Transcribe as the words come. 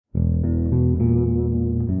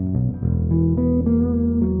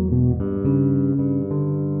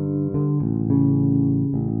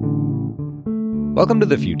Welcome to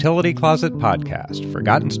the Futility Closet podcast,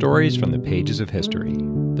 forgotten stories from the pages of history.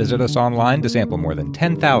 Visit us online to sample more than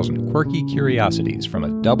 10,000 quirky curiosities, from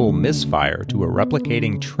a double misfire to a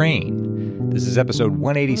replicating train. This is episode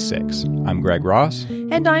 186. I'm Greg Ross.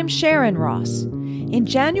 And I'm Sharon Ross. In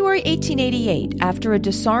January 1888, after a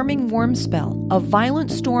disarming warm spell, a violent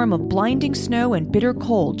storm of blinding snow and bitter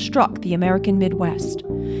cold struck the American Midwest.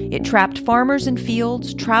 It trapped farmers in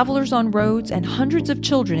fields, travelers on roads, and hundreds of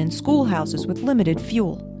children in schoolhouses with limited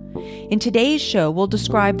fuel. In today's show, we'll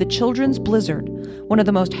describe the Children's Blizzard, one of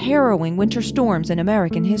the most harrowing winter storms in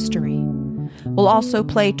American history. We'll also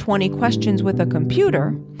play 20 questions with a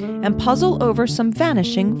computer and puzzle over some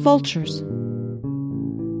vanishing vultures.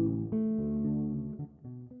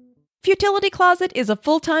 Futility Closet is a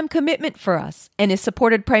full-time commitment for us and is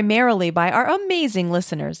supported primarily by our amazing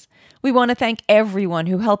listeners. We want to thank everyone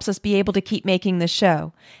who helps us be able to keep making the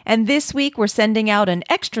show. And this week, we're sending out an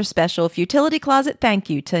extra special Futility Closet thank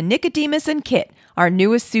you to Nicodemus and Kit, our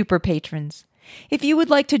newest super patrons. If you would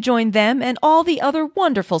like to join them and all the other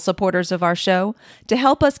wonderful supporters of our show to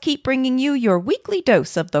help us keep bringing you your weekly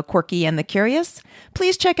dose of the quirky and the curious,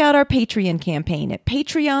 please check out our Patreon campaign at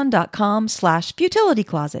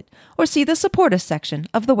patreon.com/futilitycloset or see the support us section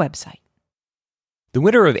of the website. The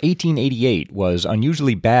winter of 1888 was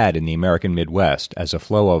unusually bad in the American Midwest as a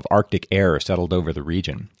flow of Arctic air settled over the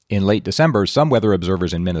region. In late December, some weather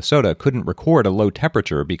observers in Minnesota couldn't record a low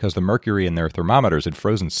temperature because the mercury in their thermometers had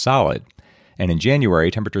frozen solid. And in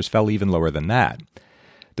January, temperatures fell even lower than that.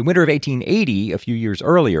 The winter of 1880, a few years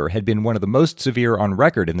earlier, had been one of the most severe on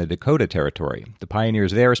record in the Dakota Territory. The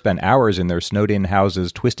pioneers there spent hours in their snowed-in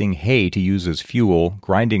houses twisting hay to use as fuel,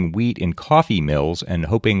 grinding wheat in coffee mills, and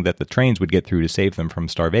hoping that the trains would get through to save them from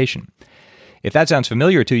starvation. If that sounds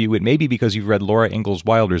familiar to you, it may be because you've read Laura Ingalls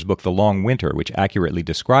Wilder's book The Long Winter, which accurately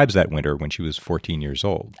describes that winter when she was 14 years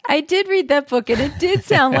old. I did read that book, and it did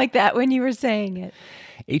sound like that when you were saying it.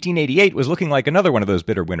 1888 was looking like another one of those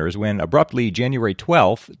bitter winters when, abruptly, January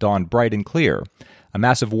 12th dawned bright and clear. A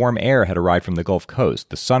mass of warm air had arrived from the Gulf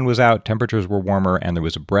Coast. The sun was out, temperatures were warmer, and there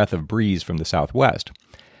was a breath of breeze from the southwest.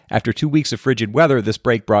 After 2 weeks of frigid weather, this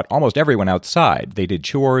break brought almost everyone outside. They did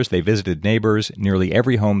chores, they visited neighbors. Nearly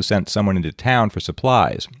every home sent someone into town for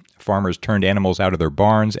supplies. Farmers turned animals out of their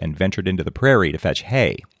barns and ventured into the prairie to fetch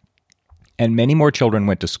hay. And many more children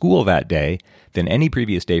went to school that day than any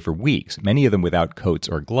previous day for weeks, many of them without coats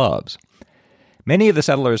or gloves. Many of the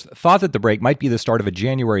settlers thought that the break might be the start of a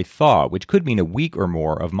January thaw, which could mean a week or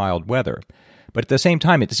more of mild weather. But at the same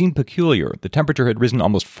time, it seemed peculiar. The temperature had risen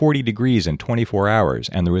almost 40 degrees in 24 hours,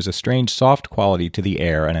 and there was a strange soft quality to the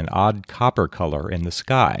air and an odd copper color in the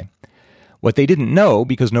sky. What they didn't know,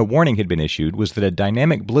 because no warning had been issued, was that a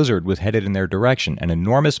dynamic blizzard was headed in their direction, an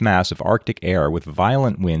enormous mass of Arctic air with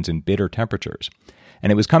violent winds and bitter temperatures.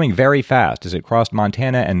 And it was coming very fast. As it crossed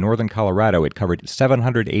Montana and northern Colorado, it covered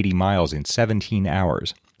 780 miles in 17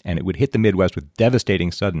 hours, and it would hit the Midwest with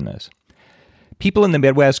devastating suddenness. People in the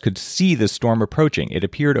Midwest could see this storm approaching. It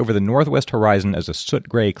appeared over the northwest horizon as a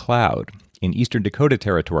soot-gray cloud. In eastern Dakota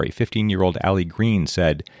Territory, 15-year-old Allie Green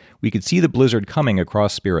said, "We could see the blizzard coming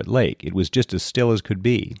across Spirit Lake. It was just as still as could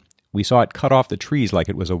be. We saw it cut off the trees like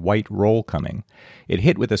it was a white roll coming. It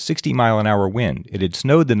hit with a 60-mile-an-hour wind. It had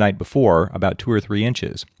snowed the night before, about 2 or 3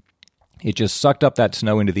 inches. It just sucked up that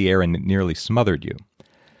snow into the air and it nearly smothered you."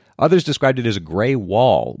 Others described it as a gray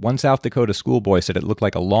wall. One South Dakota schoolboy said it looked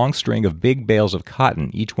like a long string of big bales of cotton,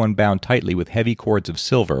 each one bound tightly with heavy cords of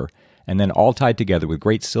silver, and then all tied together with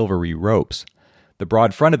great silvery ropes. The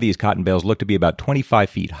broad front of these cotton bales looked to be about 25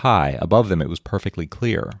 feet high. Above them it was perfectly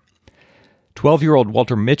clear. 12-year-old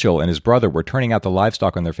Walter Mitchell and his brother were turning out the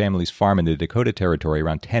livestock on their family's farm in the Dakota Territory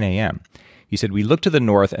around 10 a.m. He said, "We looked to the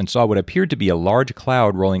north and saw what appeared to be a large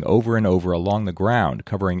cloud rolling over and over along the ground,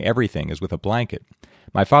 covering everything as with a blanket.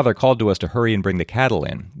 My father called to us to hurry and bring the cattle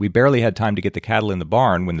in. We barely had time to get the cattle in the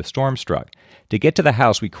barn when the storm struck. To get to the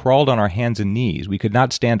house, we crawled on our hands and knees. We could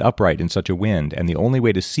not stand upright in such a wind, and the only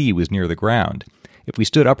way to see was near the ground. If we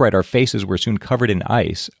stood upright, our faces were soon covered in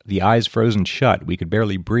ice, the eyes frozen shut. We could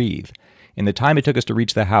barely breathe. In the time it took us to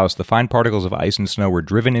reach the house, the fine particles of ice and snow were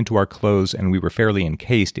driven into our clothes, and we were fairly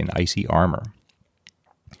encased in icy armor."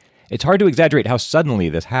 It's hard to exaggerate how suddenly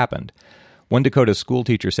this happened. One Dakota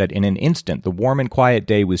schoolteacher said, "In an instant, the warm and quiet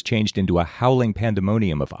day was changed into a howling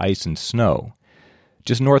pandemonium of ice and snow."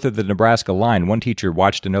 Just north of the Nebraska line, one teacher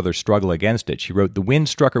watched another struggle against it. She wrote, "The wind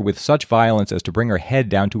struck her with such violence as to bring her head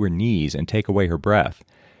down to her knees and take away her breath.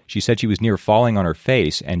 She said she was near falling on her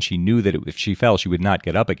face, and she knew that if she fell, she would not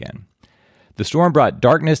get up again." The storm brought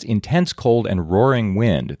darkness, intense cold, and roaring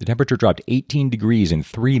wind. The temperature dropped 18 degrees in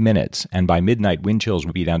 3 minutes, and by midnight, wind chills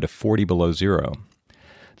would be down to 40 below zero.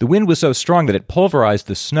 The wind was so strong that it pulverized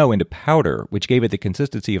the snow into powder, which gave it the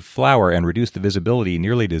consistency of flour and reduced the visibility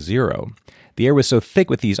nearly to zero. The air was so thick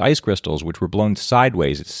with these ice crystals, which were blown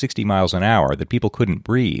sideways at 60 miles an hour, that people couldn't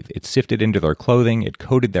breathe. It sifted into their clothing, it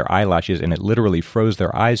coated their eyelashes, and it literally froze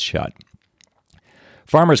their eyes shut.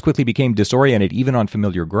 Farmers quickly became disoriented even on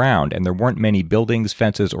familiar ground, and there weren't many buildings,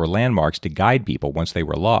 fences, or landmarks to guide people once they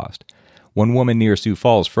were lost. One woman near Sioux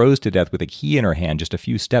Falls froze to death with a key in her hand just a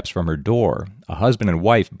few steps from her door. A husband and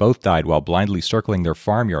wife both died while blindly circling their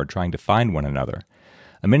farmyard trying to find one another.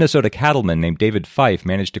 A Minnesota cattleman named David Fife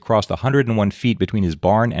managed to cross the 101 feet between his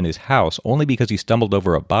barn and his house only because he stumbled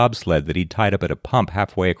over a bobsled that he'd tied up at a pump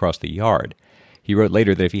halfway across the yard. He wrote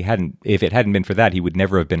later that if it hadn't been for that, he would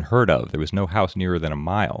never have been heard of. There was no house nearer than a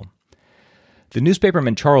mile. The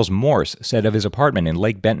newspaperman Charles Morse said of his apartment in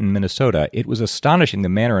Lake Benton, Minnesota, "It was astonishing the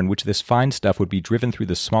manner in which this fine stuff would be driven through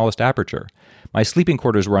the smallest aperture. My sleeping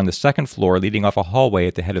quarters were on the second floor, leading off a hallway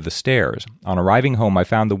at the head of the stairs. On arriving home, I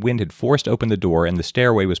found the wind had forced open the door and the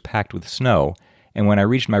stairway was packed with snow. And when I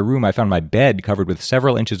reached my room, I found my bed covered with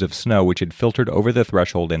several inches of snow, which had filtered over the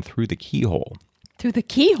threshold and through the keyhole." Through the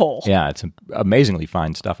keyhole? Yeah, it's amazingly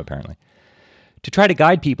fine stuff, apparently. To try to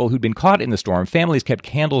guide people who'd been caught in the storm, families kept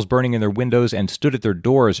candles burning in their windows and stood at their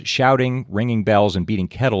doors shouting, ringing bells, and beating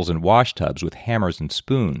kettles and washtubs with hammers and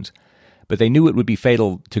spoons. But they knew it would be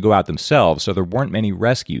fatal to go out themselves, so there weren't many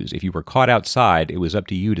rescues. If you were caught outside, it was up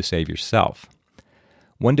to you to save yourself.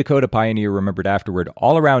 One Dakota pioneer remembered afterward,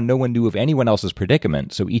 "All around no one knew of anyone else's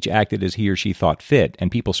predicament, so each acted as he or she thought fit, and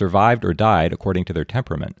people survived or died according to their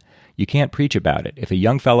temperament. You can't preach about it. If a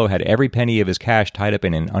young fellow had every penny of his cash tied up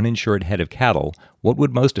in an uninsured head of cattle, what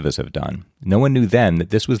would most of us have done? No one knew then that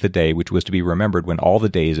this was the day which was to be remembered when all the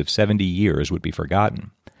days of 70 years would be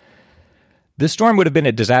forgotten." This storm would have been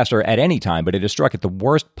a disaster at any time, but it had struck at the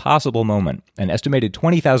worst possible moment. An estimated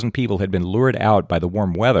 20,000 people had been lured out by the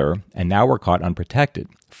warm weather and now were caught unprotected.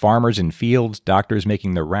 Farmers in fields, doctors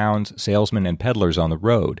making their rounds, salesmen and peddlers on the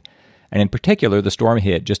road. And in particular, the storm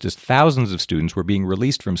hit just as thousands of students were being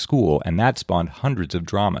released from school, and that spawned hundreds of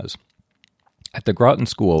dramas. At the Groton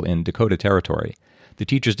School in Dakota Territory, the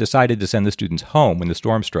teachers decided to send the students home when the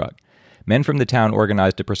storm struck. Men from the town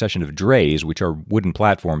organized a procession of drays, which are wooden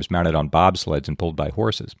platforms mounted on bobsleds and pulled by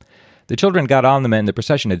horses. The children got on them, and the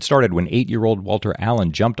procession had started when 8-year-old Walter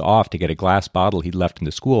Allen jumped off to get a glass bottle he'd left in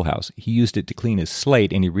the schoolhouse. He used it to clean his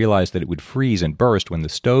slate, and he realized that it would freeze and burst when the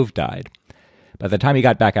stove died. By the time he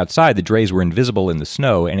got back outside, the drays were invisible in the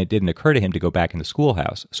snow, and it didn't occur to him to go back in the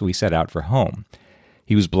schoolhouse, so he set out for home.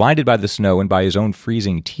 He was blinded by the snow and by his own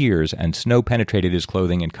freezing tears, and snow penetrated his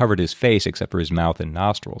clothing and covered his face except for his mouth and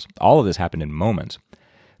nostrils. All of this happened in moments.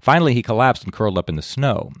 Finally, he collapsed and curled up in the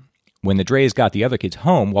snow. When the drays got the other kids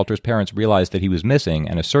home, Walter's parents realized that he was missing,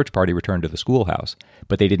 and a search party returned to the schoolhouse,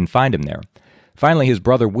 but they didn't find him there. Finally, his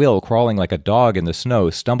brother Will, crawling like a dog in the snow,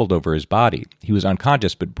 stumbled over his body. He was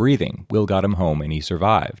unconscious but breathing. Will got him home, and he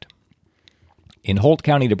survived. In Holt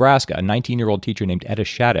County, Nebraska, a 19-year-old teacher named Etta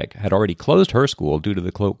Shattuck had already closed her school due to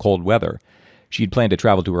the cold weather. She'd planned to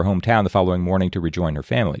travel to her hometown the following morning to rejoin her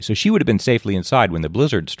family, so she would have been safely inside when the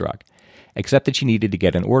blizzard struck, except that she needed to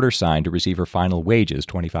get an order signed to receive her final wages,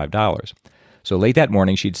 $25. So late that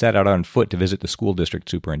morning, she'd set out on foot to visit the school district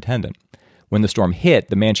superintendent. When the storm hit,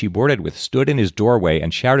 the man she boarded with stood in his doorway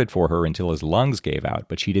and shouted for her until his lungs gave out,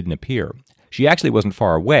 but she didn't appear. She actually wasn't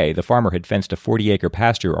far away. The farmer had fenced a 40-acre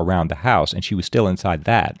pasture around the house, and she was still inside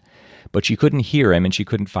that. But she couldn't hear him, and she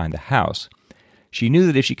couldn't find the house. She knew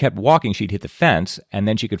that if she kept walking, she'd hit the fence, and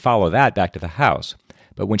then she could follow that back to the house.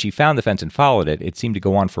 But when she found the fence and followed it, it seemed to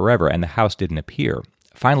go on forever, and the house didn't appear.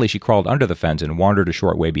 Finally, she crawled under the fence and wandered a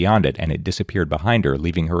short way beyond it, and it disappeared behind her,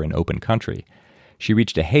 leaving her in open country. She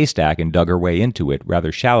reached a haystack and dug her way into it,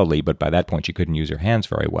 rather shallowly, but by that point she couldn't use her hands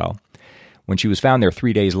very well. When she was found there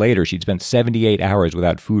 3 days later, she'd spent 78 hours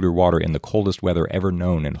without food or water in the coldest weather ever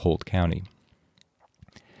known in Holt County.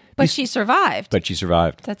 But she survived.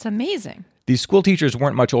 That's amazing. These school teachers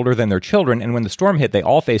weren't much older than their children, and when the storm hit, they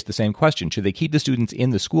all faced the same question. Should they keep the students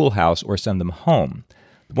in the schoolhouse or send them home?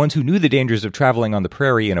 The ones who knew the dangers of traveling on the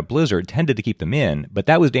prairie in a blizzard tended to keep them in, but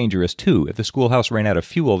that was dangerous too. If the schoolhouse ran out of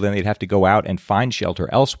fuel, then they'd have to go out and find shelter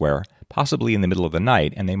elsewhere, possibly in the middle of the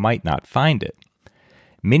night, and they might not find it.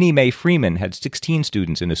 Minnie Mae Freeman had 16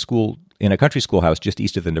 students in a country schoolhouse just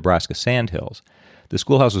east of the Nebraska Sandhills. The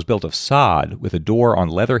schoolhouse was built of sod, with a door on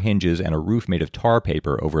leather hinges and a roof made of tar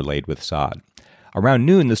paper overlaid with sod. Around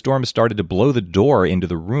noon, the storm started to blow the door into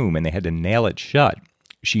the room, and they had to nail it shut.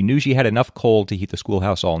 She knew she had enough coal to heat the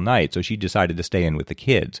schoolhouse all night, so she decided to stay in with the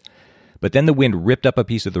kids. But then the wind ripped up a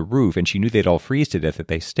piece of the roof, and she knew they'd all freeze to death if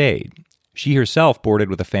they stayed. She herself boarded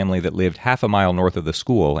with a family that lived half a mile north of the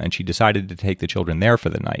school, and she decided to take the children there for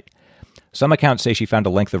the night. Some accounts say she found a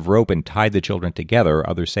length of rope and tied the children together.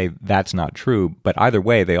 Others say that's not true, but either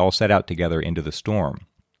way, they all set out together into the storm.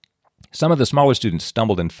 Some of the smaller students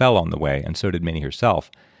stumbled and fell on the way, and so did Minnie herself,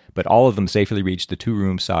 but all of them safely reached the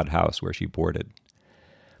 2-room sod house where she boarded.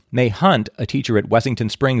 May Hunt, a teacher at Wessington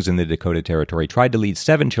Springs in the Dakota Territory, tried to lead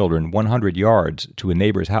 7 children 100 yards to a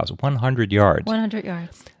neighbor's house. 100 yards. 100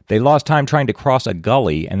 yards. They lost time trying to cross a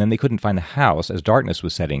gully, and then they couldn't find the house as darkness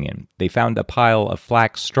was setting in. They found a pile of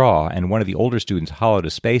flax straw, and one of the older students hollowed a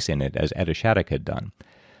space in it, as Etta Shattuck had done.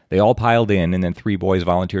 They all piled in, and then 3 boys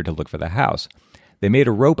volunteered to look for the house. They made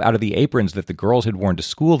a rope out of the aprons that the girls had worn to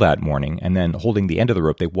school that morning, and then, holding the end of the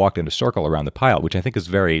rope, they walked in a circle around the pile, which I think is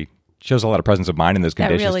shows a lot of presence of mind in those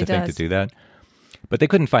conditions really think to do that. But they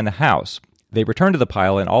couldn't find the house. They returned to the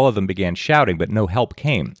pile, and all of them began shouting, but no help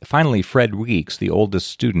came. Finally, Fred Weeks, the oldest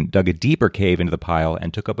student, dug a deeper cave into the pile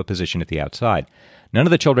and took up a position at the outside. None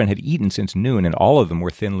of the children had eaten since noon, and all of them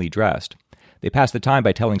were thinly dressed. They passed the time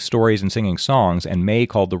by telling stories and singing songs, and May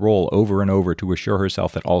called the roll over and over to assure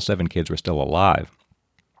herself that all 7 kids were still alive.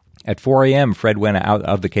 At 4 a.m., Fred went out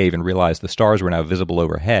of the cave and realized the stars were now visible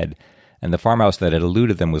overhead, and the farmhouse that had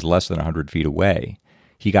eluded them was less than 100 feet away.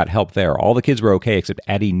 He got help there. All the kids were okay except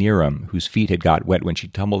Addie Neeram, whose feet had got wet when she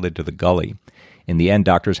tumbled into the gully. In the end,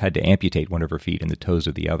 doctors had to amputate one of her feet and the toes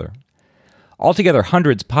of the other. Altogether,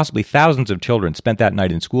 hundreds, possibly thousands of children spent that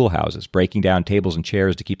night in schoolhouses, breaking down tables and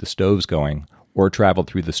chairs to keep the stoves going, or traveled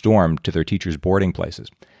through the storm to their teachers' boarding places.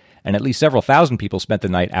 And at least several thousand people spent the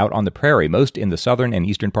night out on the prairie, most in the southern and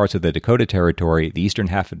eastern parts of the Dakota Territory, the eastern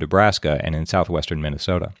half of Nebraska, and in southwestern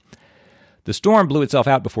Minnesota. The storm blew itself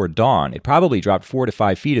out before dawn. It probably dropped 4 to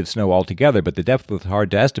 5 feet of snow altogether, but the depth was hard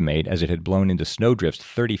to estimate as it had blown into snowdrifts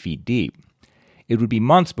 30 feet deep. It would be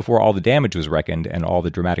months before all the damage was reckoned and all the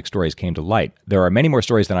dramatic stories came to light. There are many more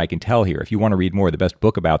stories than I can tell here. If you want to read more, the best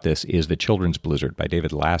book about this is The Children's Blizzard by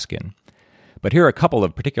David Laskin. But here are a couple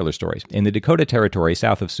of particular stories. In the Dakota Territory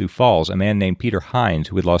south of Sioux Falls, a man named Peter Hines,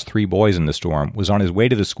 who had lost 3 boys in the storm, was on his way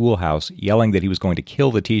to the schoolhouse yelling that he was going to kill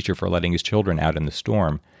the teacher for letting his children out in the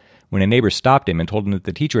storm, when a neighbor stopped him and told him that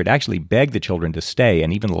the teacher had actually begged the children to stay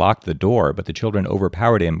and even locked the door, but the children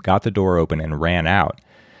overpowered him, got the door open, and ran out.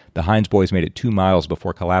 The Hines boys made it 2 miles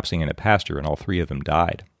before collapsing in a pasture, and all 3 of them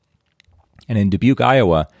died. And in Dubuque,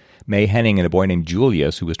 Iowa, May Henning and a boy named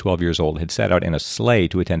Julius, who was 12 years old, had set out in a sleigh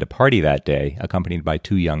to attend a party that day, accompanied by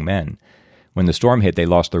 2 young men. When the storm hit, they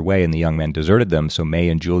lost their way, and the young men deserted them, so May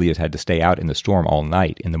and Julius had to stay out in the storm all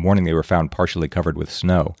night. In the morning, they were found partially covered with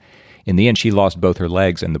snow. In the end, she lost both her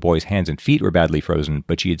legs, and the boy's hands and feet were badly frozen,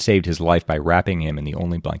 but she had saved his life by wrapping him in the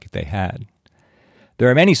only blanket they had. There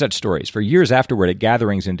are many such stories. For years afterward, at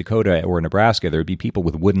gatherings in Dakota or Nebraska, there would be people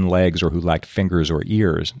with wooden legs or who lacked fingers or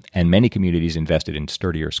ears, and many communities invested in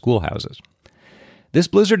sturdier schoolhouses. This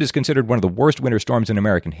blizzard is considered one of the worst winter storms in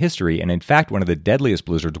American history, and in fact one of the deadliest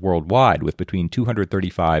blizzards worldwide, with between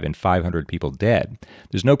 235 and 500 people dead.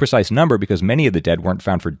 There's no precise number because many of the dead weren't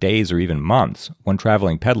found for days or even months. One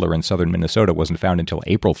traveling peddler in southern Minnesota wasn't found until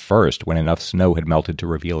April 1st, when enough snow had melted to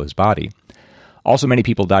reveal his body. Also, many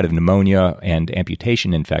people died of pneumonia and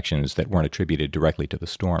amputation infections that weren't attributed directly to the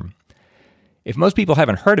storm. If most people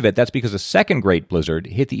haven't heard of it, that's because a second great blizzard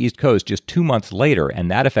hit the East Coast just 2 months later, and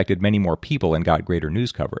that affected many more people and got greater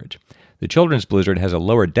news coverage. The children's blizzard has a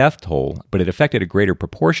lower death toll, but it affected a greater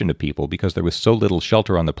proportion of people because there was so little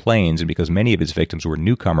shelter on the plains and because many of its victims were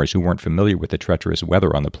newcomers who weren't familiar with the treacherous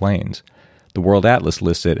weather on the plains. The World Atlas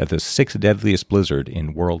lists it as the 6th deadliest blizzard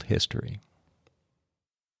in world history.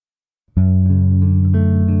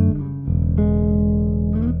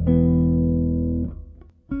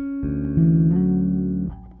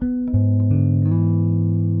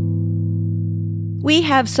 We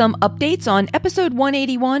have some updates on episode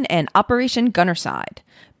 181 and Operation Gunnerside.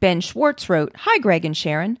 Ben Schwartz wrote, "Hi Greg and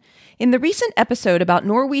Sharon. In the recent episode about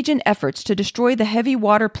Norwegian efforts to destroy the heavy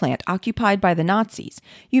water plant occupied by the Nazis,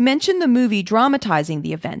 you mentioned the movie dramatizing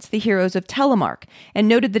the events, The Heroes of Telemark, and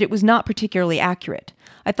noted that it was not particularly accurate.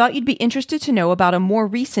 I thought you'd be interested to know about a more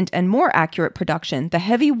recent and more accurate production, The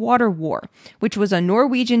Heavy Water War, which was a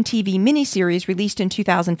Norwegian TV miniseries released in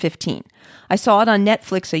 2015. I saw it on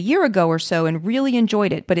Netflix a year ago or so and really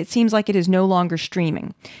enjoyed it, but it seems like it is no longer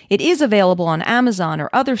streaming. It is available on Amazon or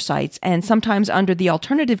other sites, and sometimes under the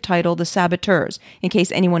alternative title The Saboteurs, in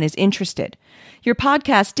case anyone is interested. Your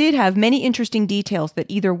podcast did have many interesting details that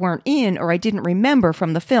either weren't in or I didn't remember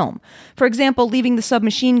from the film. For example, leaving the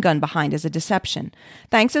submachine gun behind as a deception.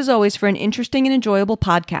 Thanks as always for an interesting and enjoyable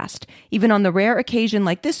podcast. Even on the rare occasion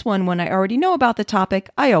like this one when I already know about the topic,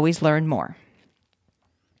 I always learn more."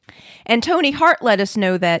 And Tony Hart let us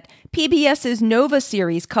know that PBS's Nova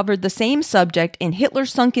series covered the same subject in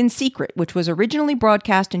Hitler's Sunken Secret, which was originally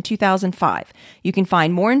broadcast in 2005. You can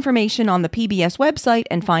find more information on the PBS website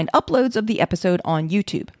and find uploads of the episode on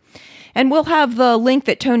YouTube. And we'll have the link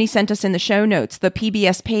that Tony sent us in the show notes. The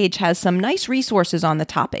PBS page has some nice resources on the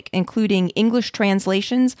topic, including English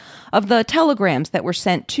translations of the telegrams that were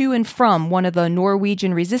sent to and from one of the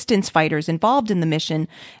Norwegian resistance fighters involved in the mission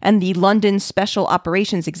and the London Special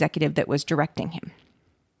Operations executive that was directing him.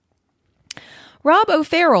 Rob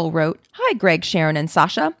O'Farrell wrote, "Hi, Greg, Sharon, and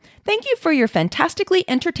Sasha. Thank you for your fantastically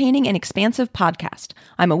entertaining and expansive podcast.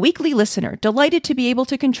 I'm a weekly listener, delighted to be able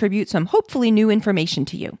to contribute some hopefully new information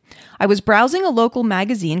to you. I was browsing a local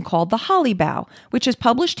magazine called The Holly Bough, which is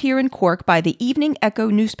published here in Cork by the Evening Echo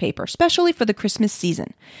newspaper, specially for the Christmas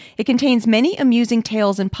season. It contains many amusing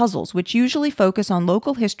tales and puzzles, which usually focus on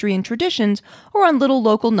local history and traditions or on little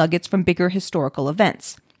local nuggets from bigger historical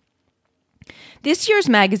events. This year's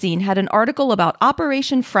magazine had an article about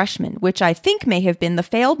Operation Freshman, which I think may have been the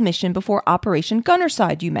failed mission before Operation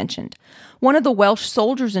Gunnerside you mentioned. One of the Welsh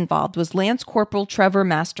soldiers involved was Lance Corporal Trevor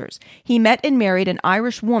Masters. He met and married an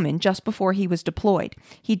Irish woman just before he was deployed.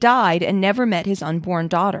 He died and never met his unborn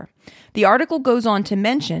daughter. The article goes on to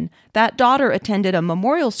mention that daughter attended a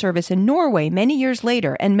memorial service in Norway many years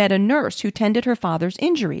later and met a nurse who tended her father's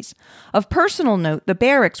injuries. Of personal note, the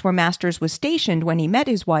barracks where Masters was stationed when he met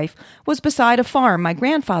his wife was beside a farm my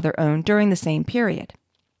grandfather owned during the same period.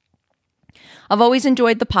 I've always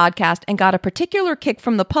enjoyed the podcast and got a particular kick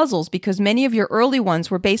from the puzzles because many of your early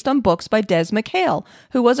ones were based on books by Des McHale,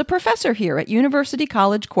 who was a professor here at University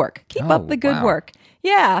College Cork. Keep up the good work.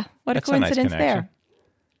 Yeah, what a coincidence there.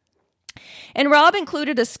 And Rob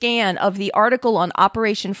included a scan of the article on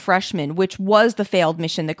Operation Freshman, which was the failed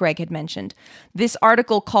mission that Greg had mentioned. This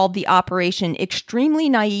article called the operation extremely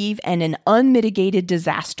naive and an unmitigated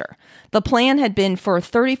disaster. The plan had been for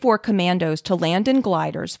 34 commandos to land in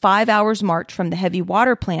gliders 5 hours march from the heavy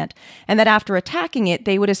water plant, and that after attacking it,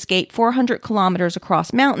 they would escape 400 kilometers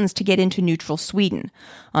across mountains to get into neutral Sweden.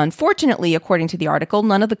 Unfortunately, according to the article,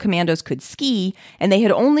 none of the commandos could ski, and they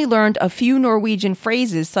had only learned a few Norwegian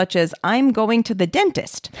phrases such as, "I'm going to the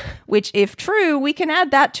dentist," which, if true, we can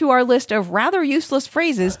add that to our list of rather useless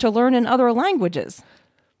phrases to learn in other languages.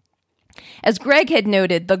 As Greg had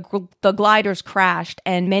noted, the gliders crashed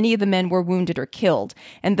and many of the men were wounded or killed,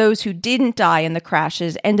 and those who didn't die in the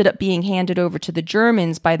crashes ended up being handed over to the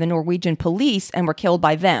Germans by the Norwegian police and were killed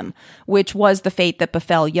by them, which was the fate that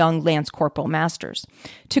befell young Lance Corporal Masters.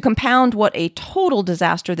 To compound what a total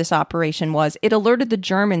disaster this operation was, it alerted the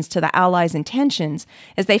Germans to the Allies' intentions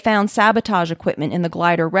as they found sabotage equipment in the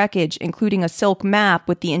glider wreckage, including a silk map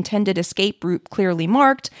with the intended escape route clearly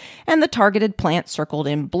marked and the targeted plant circled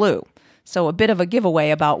in blue. So a bit of a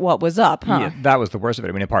giveaway about what was up, huh? Yeah, that was the worst of it.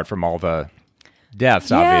 I mean, apart from all the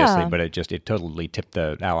deaths, obviously, but it totally tipped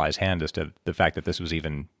the Allies' hand as to the fact that this was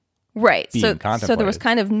even being contemplated. So there was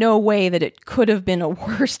kind of no way that it could have been a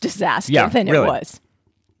worse disaster than it was.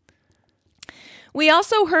 We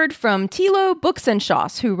also heard from Thilo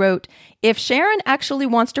Buxenschoss, who wrote, "If Sharon actually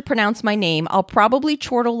wants to pronounce my name, I'll probably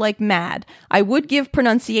chortle like mad. I would give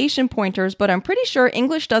pronunciation pointers, but I'm pretty sure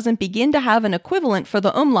English doesn't begin to have an equivalent for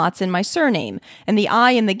the umlauts in my surname, and the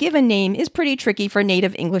I in the given name is pretty tricky for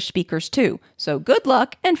native English speakers too. So good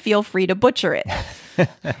luck, and feel free to butcher it."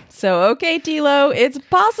 So, okay, Thilo, it's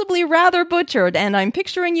possibly rather butchered, and I'm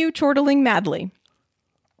picturing you chortling madly.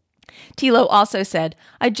 Thilo also said,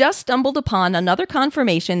 "I just stumbled upon another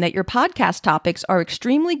confirmation that your podcast topics are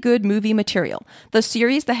extremely good movie material, the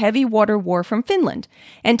series The Heavy Water War from Finland."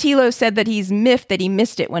 And Thilo said that he's miffed that he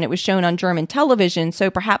missed it when it was shown on German television, so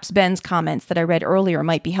perhaps Ben's comments that I read earlier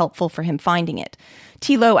might be helpful for him finding it.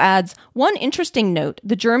 Thilo adds, "One interesting note,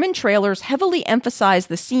 the German trailers heavily emphasize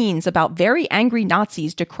the scenes about very angry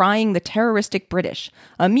Nazis decrying the terroristic British.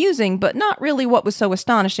 Amusing, but not really what was so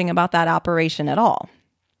astonishing about that operation at all."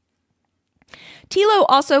 Thilo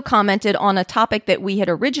also commented on a topic that we had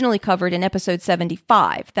originally covered in episode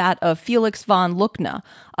 75, that of Felix von Luckner,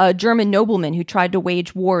 a German nobleman who tried to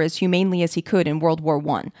wage war as humanely as he could in World War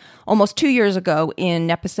I. Almost 2 years ago,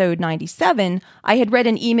 in episode 97, I had read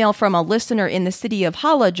an email from a listener in the city of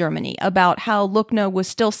Halle, Germany, about how Luckner was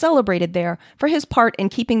still celebrated there for his part in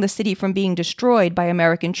keeping the city from being destroyed by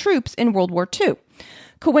American troops in World War II.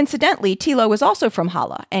 Coincidentally, Thilo was also from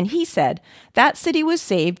Halle, and he said, "That city was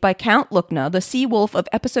saved by Count Luckner, the sea wolf of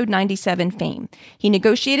episode 97 fame. He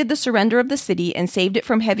negotiated the surrender of the city and saved it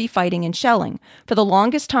from heavy fighting and shelling. For the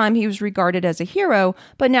longest time, he was regarded as a hero,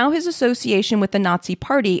 but now his association with the Nazi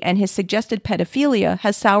Party and his suggested pedophilia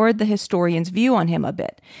has soured the historian's view on him a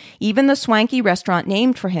bit. Even the swanky restaurant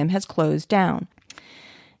named for him has closed down."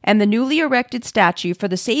 And the newly erected statue for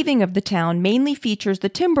the saving of the town mainly features the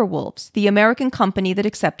Timberwolves, the American company that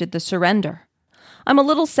accepted the surrender. I'm a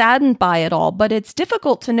little saddened by it all, but it's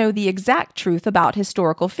difficult to know the exact truth about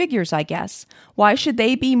historical figures, I guess. Why should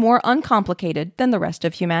they be more uncomplicated than the rest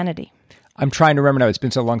of humanity? I'm trying to remember now. It's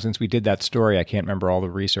been so long since we did that story, I can't remember all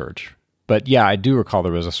the research. But yeah, I do recall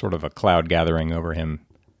there was a sort of a cloud gathering over him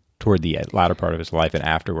toward the latter part of his life and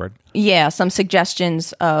afterward. Yeah, some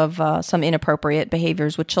suggestions of some inappropriate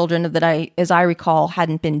behaviors with children that as I recall,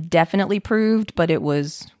 hadn't been definitely proved, but it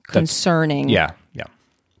was concerning. Yeah.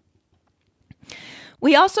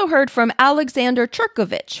 We also heard from Alexander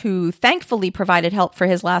Churkovich, who thankfully provided help for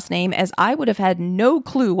his last name, as I would have had no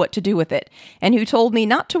clue what to do with it, and who told me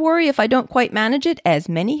not to worry if I don't quite manage it, as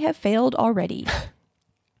many have failed already.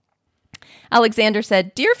 Alexander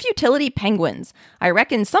said, "Dear Futility Penguins, I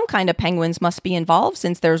reckon some kind of penguins must be involved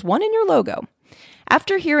since there's one in your logo.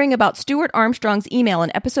 After hearing about Stuart Armstrong's email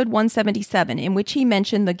in episode 177, in which he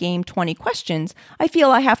mentioned the game 20 Questions, I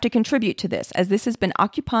feel I have to contribute to this, as this has been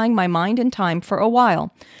occupying my mind and time for a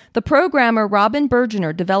while. The programmer Robin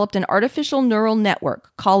Bergener developed an artificial neural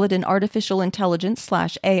network, call it an artificial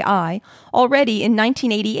intelligence/AI, already in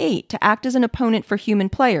 1988 to act as an opponent for human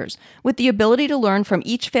players, with the ability to learn from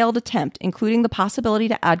each failed attempt, including the possibility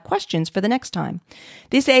to add questions for the next time.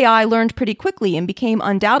 This AI learned pretty quickly and became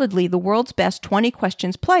undoubtedly the world's best 20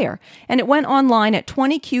 Questions player, and it went online at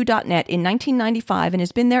 20q.net in 1995 and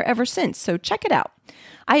has been there ever since, so check it out.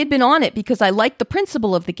 I had been on it because I liked the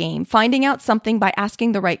principle of the game, finding out something by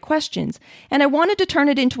asking the right questions, and I wanted to turn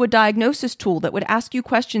it into a diagnosis tool that would ask you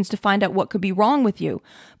questions to find out what could be wrong with you.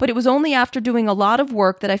 But it was only after doing a lot of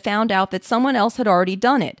work that I found out that someone else had already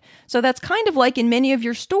done it. So that's kind of like in many of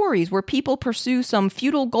your stories where people pursue some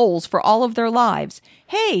futile goals for all of their lives.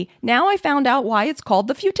 Hey, now I found out why it's called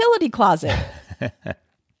the Futility Closet."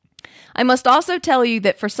 I must also tell you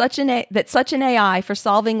that such an AI for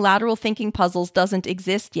solving lateral thinking puzzles doesn't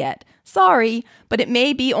exist yet. Sorry, but it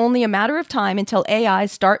may be only a matter of time until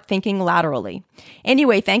AIs start thinking laterally.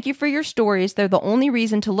 Anyway, thank you for your stories. They're the only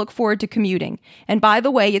reason to look forward to commuting. And by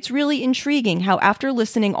the way, it's really intriguing how after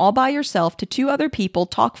listening all by yourself to two other people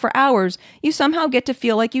talk for hours, you somehow get to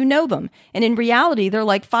feel like you know them. And in reality, they're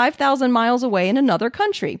like 5,000 miles away in another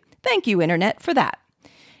country. Thank you, Internet, for that.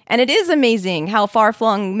 And it is amazing how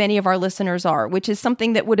far-flung many of our listeners are, which is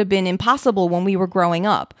something that would have been impossible when we were growing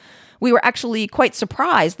up. We were actually quite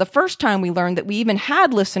surprised the first time we learned that we even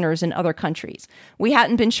had listeners in other countries. We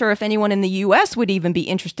hadn't been sure if anyone in the U.S. would even be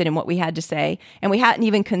interested in what we had to say, and we hadn't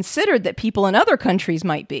even considered that people in other countries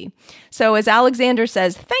might be. So as Alexander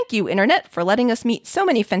says, thank you, Internet, for letting us meet so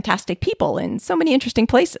many fantastic people in so many interesting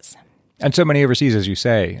places. And so many overseas, as you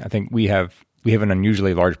say. I think we have an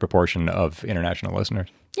unusually large proportion of international listeners.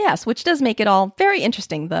 Yes, which does make it all very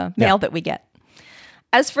interesting, the mail that we get.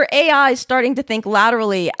 As for AI starting to think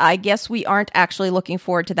laterally, I guess we aren't actually looking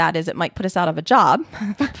forward to that, as it might put us out of a job.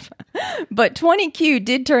 But 20Q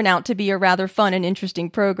did turn out to be a rather fun and interesting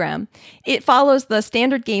program. It follows the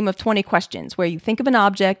standard game of 20 questions, where you think of an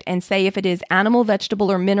object and say if it is animal, vegetable,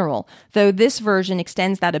 or mineral, though this version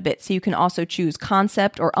extends that a bit so you can also choose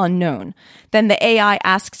concept or unknown. Then the AI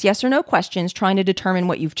asks yes or no questions, trying to determine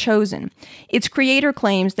what you've chosen. Its creator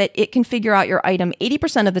claims that it can figure out your item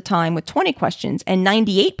 80% of the time with 20 questions and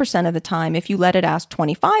 98% of the time if you let it ask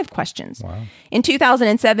 25 questions. Wow. In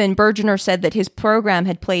 2007, Bergener said that his program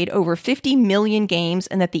had played over 50 million games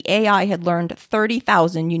and that the AI had learned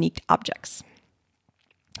 30,000 unique objects.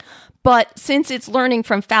 But since it's learning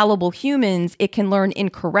from fallible humans, it can learn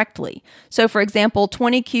incorrectly. So, for example,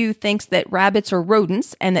 20Q thinks that rabbits are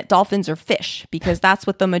rodents and that dolphins are fish, because that's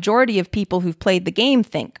what the majority of people who've played the game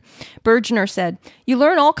think. Bergener said, "You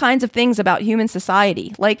learn all kinds of things about human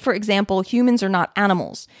society. Like, for example, humans are not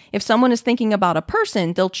animals. If someone is thinking about a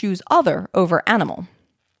person, they'll choose other over animal."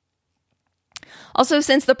 Also,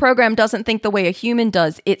 since the program doesn't think the way a human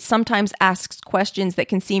does, it sometimes asks questions that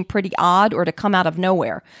can seem pretty odd or to come out of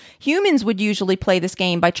nowhere. Humans would usually play this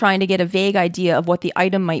game by trying to get a vague idea of what the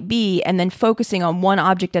item might be and then focusing on one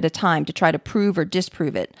object at a time to try to prove or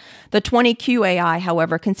disprove it. The 20Q AI,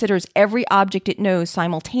 however, considers every object it knows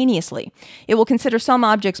simultaneously. It will consider some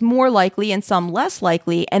objects more likely and some less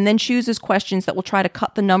likely, and then chooses questions that will try to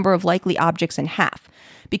cut the number of likely objects in half.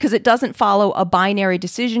 Because it doesn't follow a binary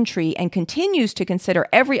decision tree and continues to consider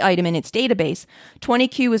every item in its database,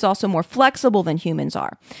 20Q is also more flexible than humans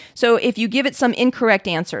are. So if you give it some incorrect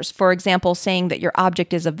answers, for example, saying that your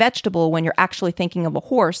object is a vegetable when you're actually thinking of a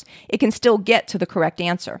horse, it can still get to the correct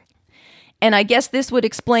answer. And I guess this would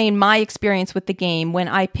explain my experience with the game when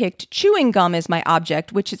I picked chewing gum as my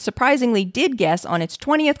object, which it surprisingly did guess on its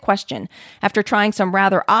 20th question, after trying some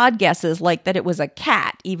rather odd guesses like that it was a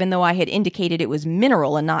cat, even though I had indicated it was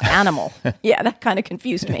mineral and not animal. Yeah, that kind of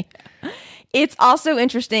confused me. It's also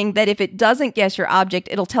interesting that if it doesn't guess your object,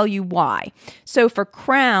 it'll tell you why. So for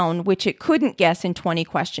crown, which it couldn't guess in 20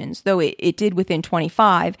 questions, though it did within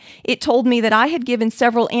 25, it told me that I had given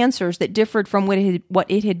several answers that differed from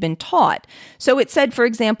what it had been taught. So it said, for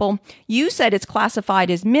example, you said it's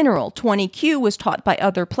classified as mineral. 20Q was taught by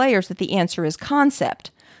other players that the answer is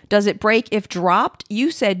concept. Does it break if dropped?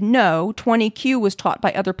 You said no. 20Q was taught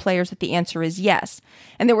by other players that the answer is yes.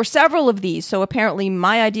 And there were several of these, so apparently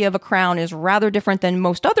my idea of a crown is rather different than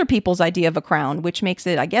most other people's idea of a crown, which makes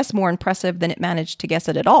it, I guess, more impressive than it managed to guess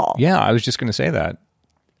it at all. Yeah, I was just going to say that.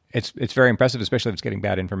 It's very impressive, especially if it's getting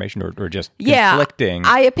bad information or just conflicting.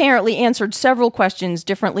 I apparently answered several questions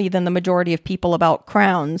differently than the majority of people about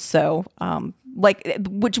crowns, so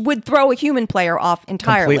which would throw a human player off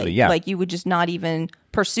entirely. Completely, yeah. Like you would just not even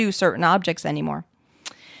pursue certain objects anymore.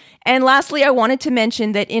 And lastly, I wanted to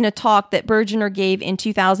mention that in a talk that Bergener gave in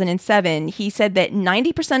 2007, he said that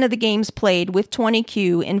 90% of the games played with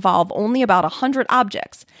 20Q involve only about 100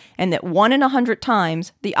 objects, and that 1 in 100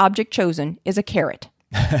 times the object chosen is a carrot.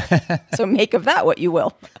 So make of that what you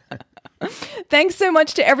will. Thanks so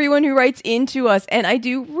much to everyone who writes into us, and I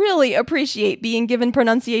do really appreciate being given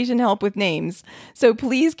pronunciation help with names. So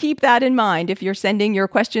please keep that in mind if you're sending your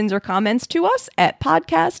questions or comments to us at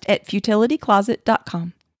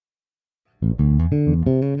podcast@futilitycloset.com.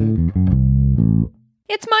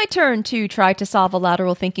 It's my turn to try to solve a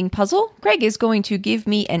lateral thinking puzzle. Greg is going to give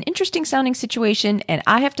me an interesting sounding situation, and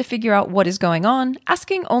I have to figure out what is going on,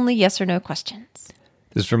 asking only yes or no questions.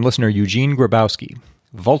 This is from listener Eugene Grabowski.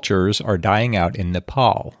 Vultures are dying out in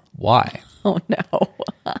Nepal. Why? Oh, no.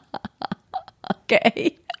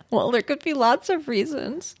 Okay. Well, there could be lots of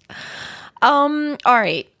reasons. All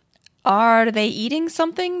right. Are they eating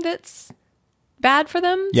something that's bad for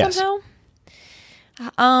them somehow?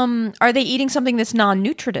 Are they eating something that's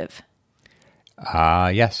non-nutritive?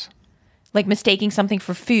 Yes. Like mistaking something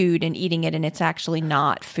for food and eating it and it's actually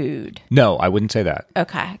not food. No, I wouldn't say that.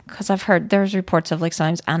 Okay, because I've heard there's reports of like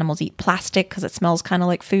sometimes animals eat plastic because it smells kind of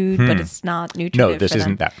like food, but it's not nutritive. No, this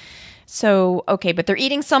isn't that. So, okay, but they're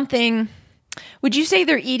eating something. Would you say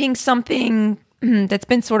they're eating something that's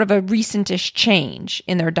been sort of a recentish change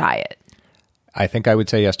in their diet? I think I would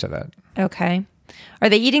say yes to that. Okay. Are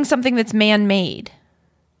they eating something that's man-made?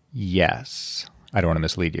 Yes. I don't want to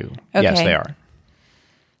mislead you. Okay. Yes, they are.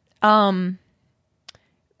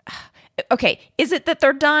 Okay, is it that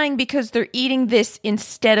they're dying because they're eating this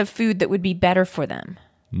instead of food that would be better for them?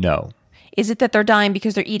 No. Is it that they're dying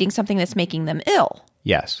because they're eating something that's making them ill?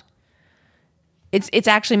 Yes. It's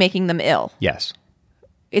actually making them ill? Yes.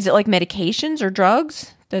 Is it like medications or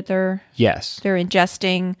drugs that they're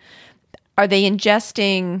ingesting? Are they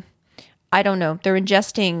ingesting, I don't know, they're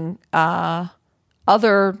ingesting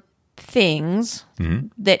other things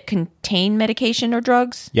that contain medication or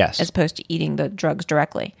drugs? Yes. As opposed to eating the drugs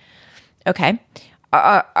directly. Okay.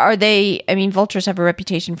 Are they, I mean, vultures have a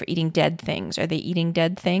reputation for eating dead things. Are they eating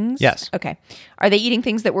dead things? Yes. Okay. Are they eating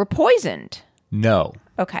things that were poisoned? No.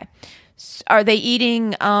 Okay. Are they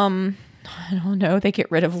eating, I don't know, they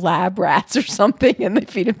get rid of lab rats or something and they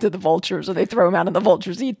feed them to the vultures or they throw them out and the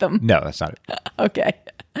vultures eat them? No, that's not it. Okay.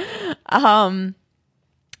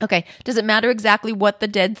 Okay. Does it matter exactly what the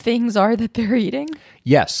dead things are that they're eating?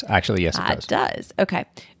 Yes. Actually, yes, it does. It does. Okay.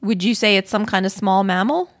 Would you say it's some kind of small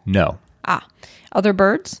mammal? No. Other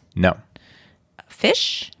birds? No.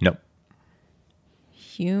 Fish? No.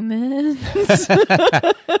 Humans?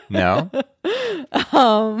 No.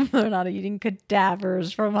 They're not eating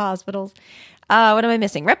cadavers from hospitals. What am I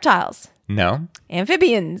missing? Reptiles? No.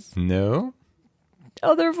 Amphibians? No.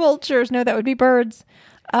 Other vultures? No, that would be birds.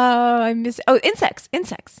 Insects.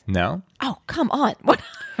 No. Oh, come on. What?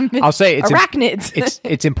 I'll say it's arachnids.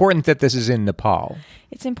 It's important that this is in Nepal.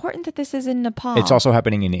 It's important that this is in Nepal. It's also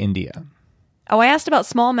happening in India. Oh, I asked about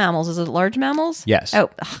small mammals. Is it large mammals? Yes. Oh,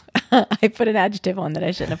 I put an adjective on that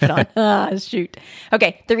I shouldn't have put on. Shoot.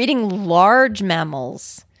 Okay, they're eating large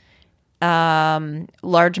mammals.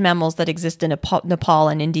 Large mammals that exist in Nepal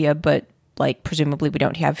and India, but like presumably we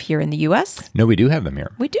don't have here in the U.S. No, we do have them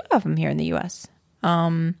here. We do have them here in the U.S.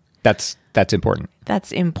 That's important.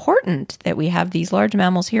 That's important that we have these large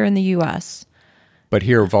mammals here in the U.S. But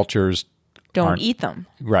here, vultures don't eat them.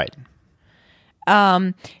 Right.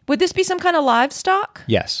 Would this be some kind of livestock?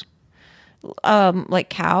 Yes. Like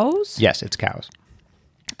cows? Yes, it's cows.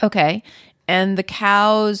 Okay. and the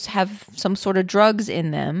cows have some sort of drugs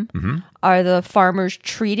in them. Mm-hmm. Are the farmers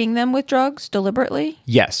treating them with drugs deliberately?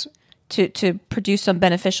 Yes. To produce some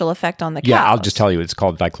beneficial effect on the cows? Yeah, I'll just tell you, it's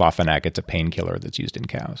called diclofenac. It's a painkiller that's used in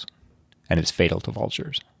cows, and it's fatal to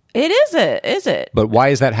vultures. Is it? But why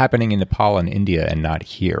is that happening in Nepal and India and not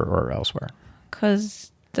here or elsewhere?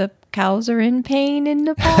 Because the cows are in pain in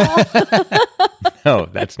Nepal. No,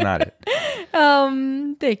 that's not it.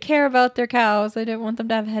 They care about their cows. They don't want them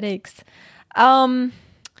to have headaches.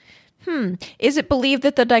 Is it believed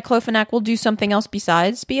that the diclofenac will do something else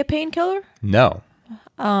besides be a painkiller? No.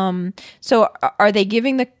 So are they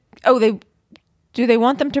giving do they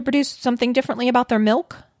want them to produce something differently about their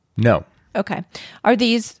milk? No. Okay. Are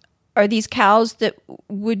these cows that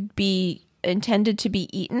would be intended to be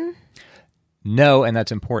eaten? No, and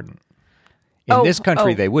that's important. In this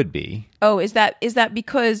country, they would be. Oh, is that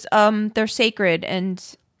because they're sacred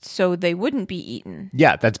and so they wouldn't be eaten?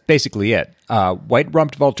 Yeah, that's basically it.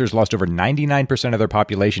 White-rumped vultures lost over 99% of their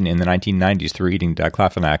population in the 1990s through eating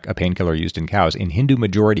diclofenac, a painkiller used in cows. In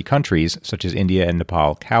Hindu-majority countries, such as India and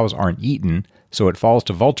Nepal, cows aren't eaten, so it falls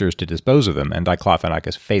to vultures to dispose of them, and diclofenac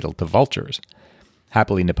is fatal to vultures.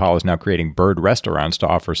 Happily, Nepal is now creating bird restaurants to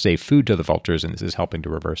offer safe food to the vultures, and this is helping to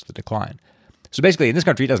reverse the decline. So basically, in this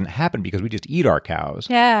country, it doesn't happen because we just eat our cows.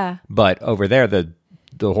 Yeah. But over there, the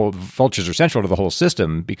whole vultures are central to the whole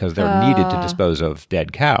system because they're needed to dispose of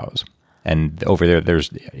dead cows. And over there, there's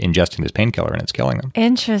ingesting this painkiller and it's killing them.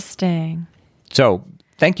 Interesting. So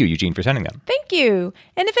thank you, Eugene, for sending them. Thank you.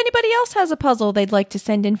 And if anybody else has a puzzle they'd like to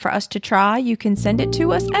send in for us to try, you can send it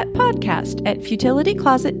to us at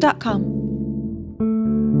podcast@futilitycloset.com.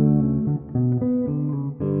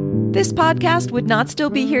 This podcast would not still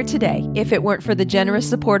be here today if it weren't for the generous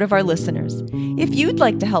support of our listeners. If you'd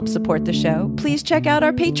like to help support the show, please check out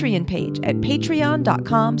our Patreon page at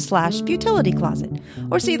patreon.com/futilitycloset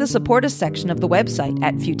or see the support us section of the website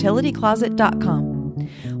at futilitycloset.com.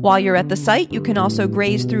 While you're at the site, you can also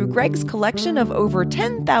graze through Greg's collection of over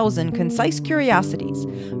 10,000 concise curiosities,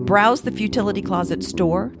 browse the Futility Closet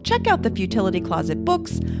store, check out the Futility Closet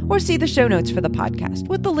books, or see the show notes for the podcast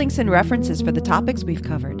with the links and references for the topics we've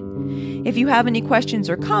covered. If you have any questions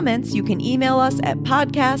or comments, you can email us at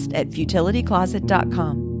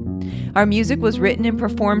podcast@futilitycloset.com. Our music was written and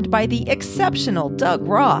performed by the exceptional Doug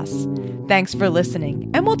Ross. Thanks for listening,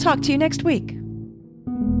 and we'll talk to you next week.